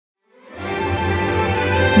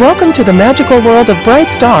Welcome to the magical world of Brite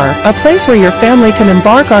Star, a place where your family can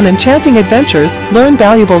embark on enchanting adventures, learn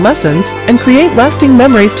valuable lessons, and create lasting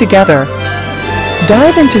memories together.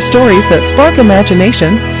 Dive into stories that spark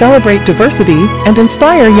imagination, celebrate diversity, and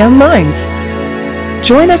inspire young minds.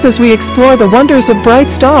 Join us as we explore the wonders of Brite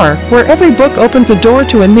Star, where every book opens a door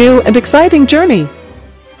to a new and exciting journey.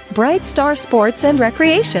 Brite Star Sports and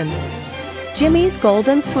Recreation. Jimmy's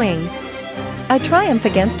Golden Swing. A triumph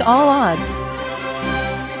against all odds.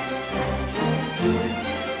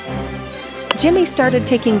 Jimmy started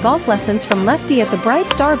taking golf lessons from Lefty at the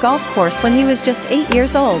Brite Star Golf Course when he was just 8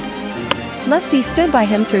 years old. Lefty stood by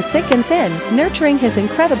him through thick and thin, nurturing his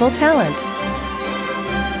incredible talent.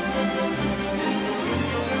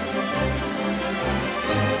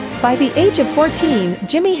 By the age of 14,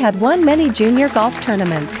 Jimmy had won many junior golf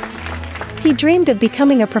tournaments. He dreamed of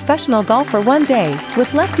becoming a professional golfer one day,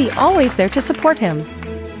 with Lefty always there to support him.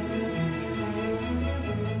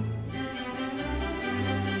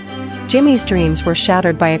 Jimmy's dreams were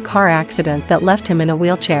shattered by a car accident that left him in a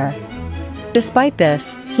wheelchair. Despite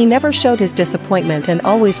this, he never showed his disappointment and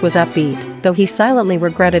always was upbeat, though he silently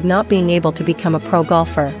regretted not being able to become a pro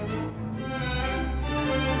golfer.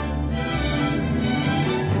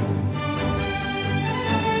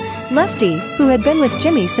 Lefty, who had been with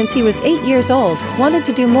Jimmy since he was 8 years old, wanted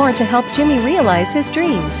to do more to help Jimmy realize his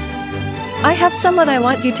dreams. "I have someone I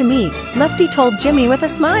want you to meet," Lefty told Jimmy with a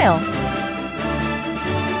smile.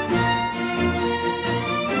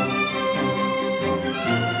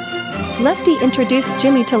 Lefty introduced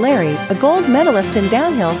Jimmy to Larry, a gold medalist in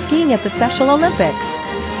downhill skiing at the Special Olympics.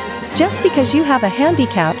 "Just because you have a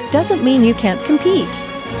handicap doesn't mean you can't compete,"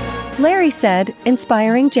 Larry said,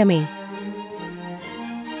 inspiring Jimmy.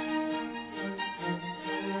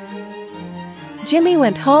 Jimmy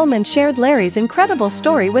went home and shared Larry's incredible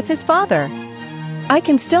story with his father. "I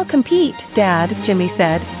can still compete, Dad," Jimmy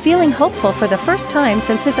said, feeling hopeful for the first time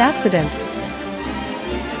since his accident.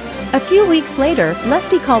 A few weeks later,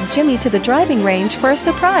 Lefty called Jimmy to the driving range for a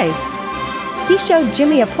surprise. He showed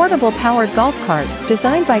Jimmy a portable powered golf cart,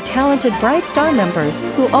 designed by talented Brite Star members,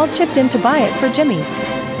 who all chipped in to buy it for Jimmy.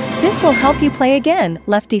 "This will help you play again,"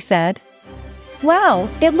 Lefty said. "Wow,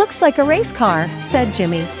 it looks like a race car," said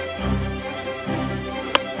Jimmy.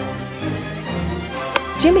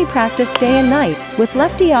 Jimmy practiced day and night, with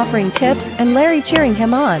Lefty offering tips and Larry cheering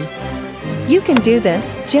him on. "You can do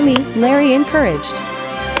this, Jimmy," Larry encouraged.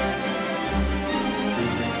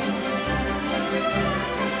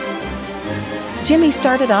 Jimmy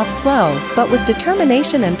started off slow, but with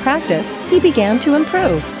determination and practice, he began to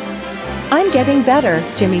improve. "I'm getting better,"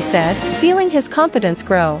 Jimmy said, feeling his confidence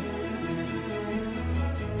grow.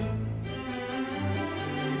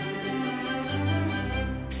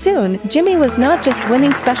 Soon, Jimmy was not just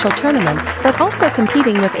winning special tournaments, but also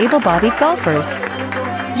competing with able-bodied golfers.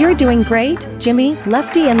 "You're doing great, Jimmy,"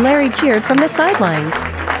 Lefty and Larry cheered from the sidelines.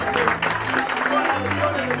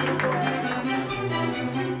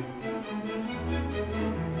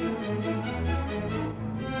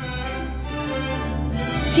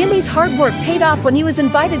 Jimmy's hard work paid off when he was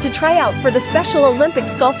invited to try out for the Special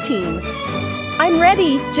Olympics golf team. "I'm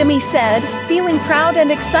ready," Jimmy said, feeling proud and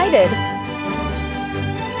excited.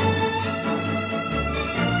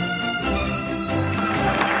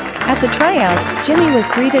 At the tryouts, Jimmy was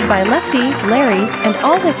greeted by Lefty, Larry, and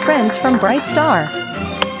all his friends from Brite Star.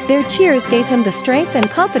 Their cheers gave him the strength and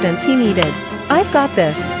confidence he needed. "I've got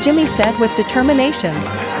this," Jimmy said with determination.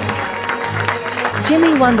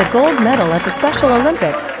 Jimmy won the gold medal at the Special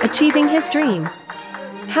Olympics, achieving his dream.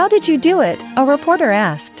 "How did you do it?" a reporter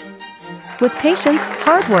asked. "With patience,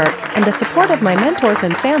 hard work, and the support of my mentors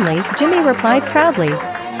and family," Jimmy replied proudly.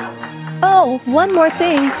 "Oh, one more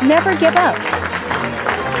thing, never give up."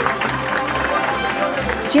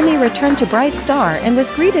 Jimmy returned to Brite Star and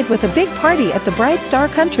was greeted with a big party at the Brite Star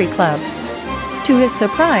Country Club. To his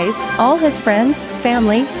surprise, all his friends,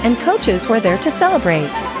 family, and coaches were there to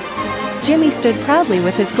celebrate. Jimmy stood proudly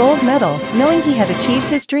with his gold medal, knowing he had achieved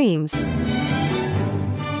his dreams.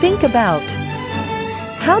 Think about: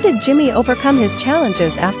 how did Jimmy overcome his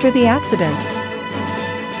challenges after the accident?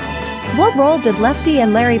 What role did Lefty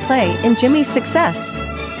and Larry play in Jimmy's success?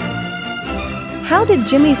 How did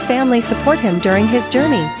Jimmy's family support him during his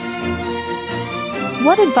journey?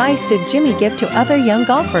 What advice did Jimmy give to other young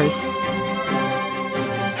golfers?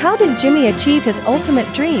 How did Jimmy achieve his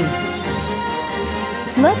ultimate dream?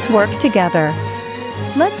 Let's work together.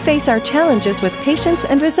 Let's face our challenges with patience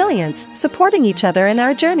and resilience, supporting each other in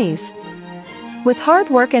our journeys. With hard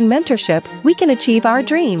work and mentorship, we can achieve our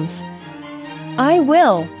dreams. I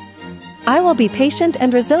will be patient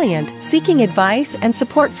and resilient, seeking advice and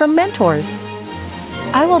support from mentors.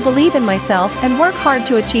 I will believe in myself and work hard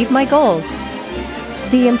to achieve my goals.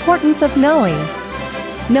 The importance of knowing.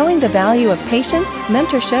 Knowing the value of patience,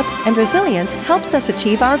 mentorship, and resilience helps us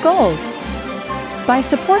achieve our goals. By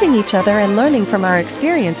supporting each other and learning from our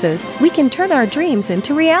experiences, we can turn our dreams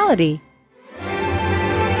into reality.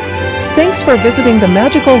 Thanks for visiting the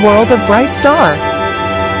magical world of Brite Star.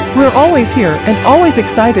 We're always here and always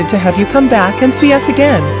excited to have you come back and see us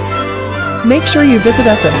again. Make sure you visit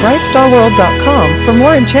us at britestarworld.com for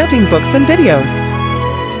more enchanting books and videos.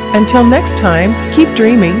 Until next time, keep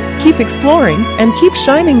dreaming, keep exploring, and keep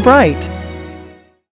shining bright.